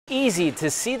Easy to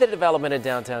see the development in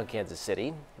downtown Kansas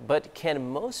City, but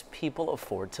can most people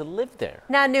afford to live there?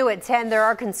 Now new at 10, there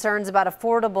are concerns about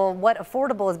what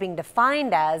affordable is being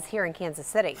defined as here in Kansas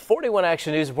City. 41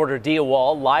 Action News reporter Dia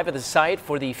Wall live at the site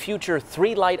for the future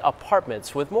 3-light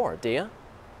apartments with more. Dia?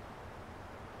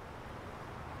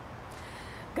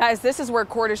 Guys, this is where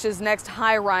Cordish's next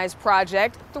high-rise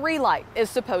project, 3-light, is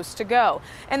supposed to go.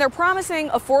 And they're promising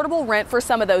affordable rent for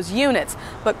some of those units.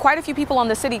 But quite a few people on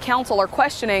the city council are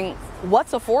questioning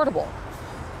what's affordable.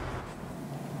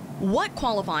 What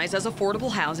qualifies as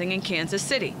affordable housing in Kansas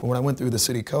City? When I went through the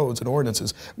city codes and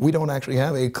ordinances, we don't actually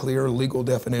have a clear legal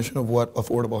definition of what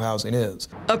affordable housing is.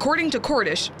 According to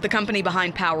Cordish, the company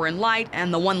behind Power and Light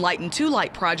and the 1-light and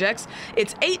 2-light projects,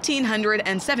 it's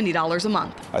 $1,870 a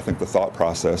month. I think the thought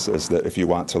process is that if you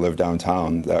want to live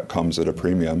downtown, that comes at a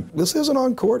premium. This isn't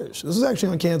on Cordish. This is actually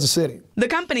on Kansas City. The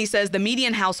company says the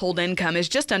median household income is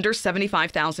just under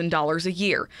 $75,000 a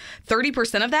year.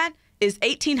 30% of that is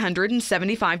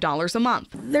 $1,875 a month.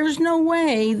 There's no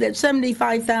way that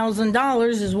 $75,000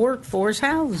 is workforce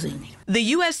housing. The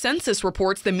U.S. Census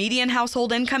reports the median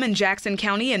household income in Jackson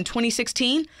County in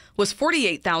 2016 was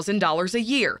 $48,000 a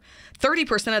year.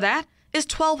 30% of that is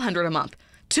 $1,200 a month.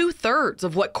 2/3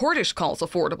 of what Cordish calls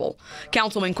affordable.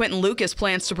 Councilman Quinton Lucas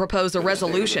plans to propose a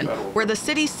resolution where the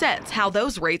city sets how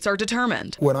those rates are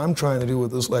determined. What I'm trying to do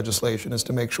with this legislation is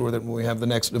to make sure that when we have the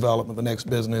next development, the next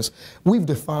business, we've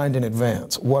defined in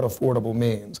advance what affordable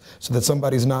means so that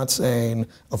somebody's not saying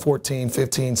a $1,400,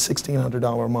 $1,500,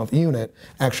 $1,600 a month unit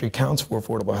actually counts for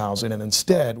affordable housing, and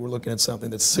instead we're looking at something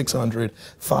that's $600,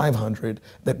 $500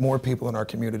 that more people in our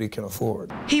community can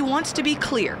afford. He wants to be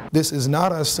clear. This is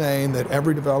not us saying that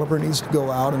every developer needs to go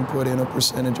out and put in a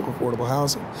percentage of affordable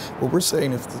housing. What we're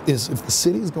saying is if the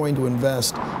city is going to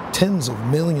invest tens of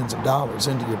millions of dollars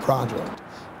into your project,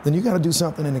 then you got to do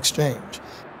something in exchange.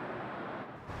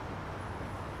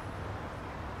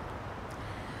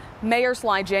 Mayor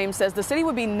Sly James says the city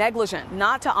would be negligent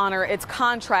not to honor its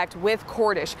contract with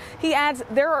Cordish. He adds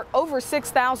there are over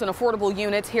 6,000 affordable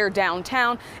units here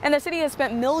downtown, and the city has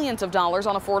spent millions of dollars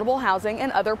on affordable housing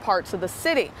in other parts of the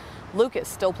city. Lucas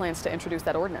still plans to introduce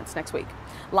that ordinance next week.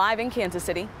 Live in Kansas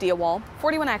City, Dia Wall,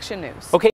 41 Action News. Okay.